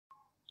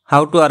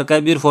How to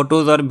archive your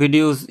photos or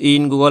videos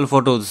in Google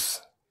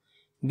Photos.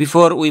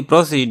 Before we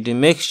proceed,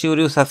 make sure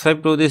you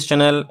subscribe to this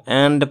channel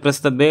and press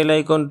the bell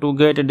icon to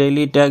get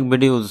daily tech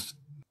videos.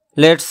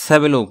 Let's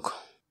have a look.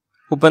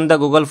 Open the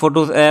Google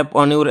Photos app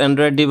on your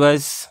Android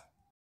device.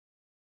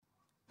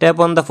 Tap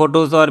on the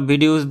photos or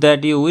videos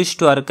that you wish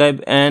to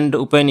archive and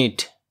open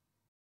it.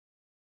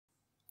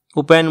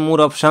 Open more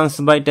options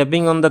by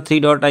tapping on the three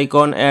dot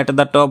icon at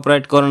the top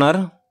right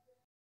corner.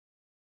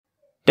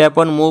 Tap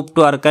on Move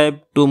to Archive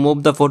to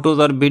move the photos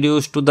or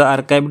videos to the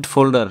archived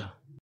folder.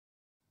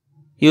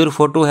 Your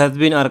photo has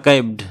been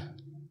archived.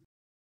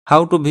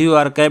 How to view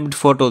archived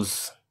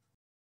photos?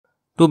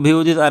 To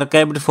view these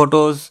archived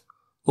photos,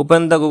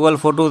 open the Google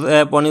Photos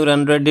app on your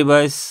Android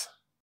device.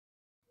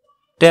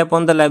 Tap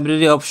on the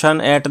Library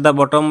option at the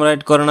bottom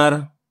right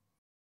corner.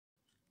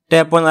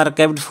 Tap on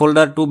Archived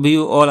folder to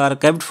view all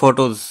archived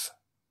photos.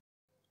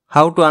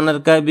 How to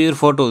unarchive your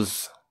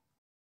photos?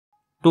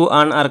 To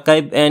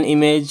unarchive an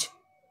image,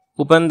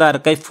 open the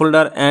Archive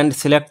folder and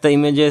select the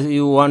images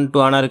you want to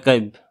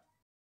unarchive.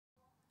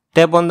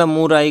 Tap on the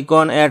More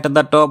icon at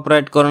the top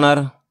right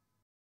corner.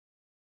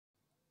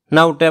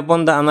 Now tap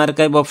on the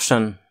Unarchive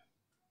option.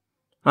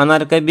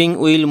 Unarchiving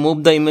will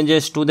move the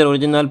images to their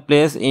original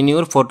place in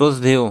your Photos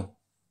view.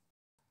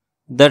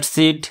 That's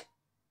it.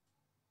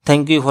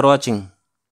 Thank you for watching.